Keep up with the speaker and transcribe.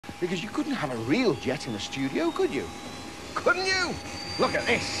Because you couldn't have a real jet in a studio, could you? Couldn't you? Look at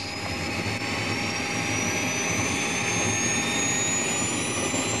this.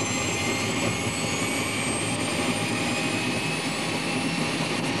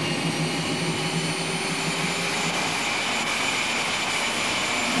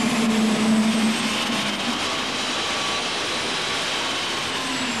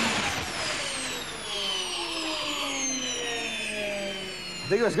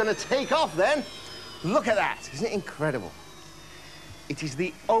 I think it was going to take off then. Look at that. Isn't it incredible? It is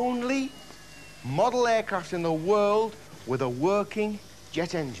the only model aircraft in the world with a working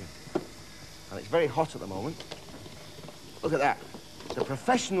jet engine. And it's very hot at the moment. Look at that. The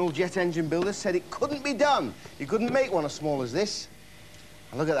professional jet engine builder said it couldn't be done. You couldn't make one as small as this.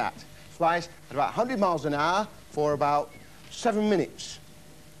 And look at that. Flies at about 100 miles an hour for about 7 minutes.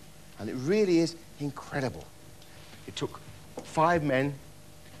 And it really is incredible. It took 5 men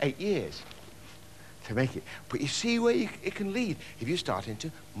 8 years to make it. But you see where it can lead if you start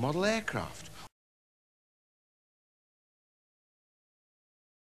into model aircraft.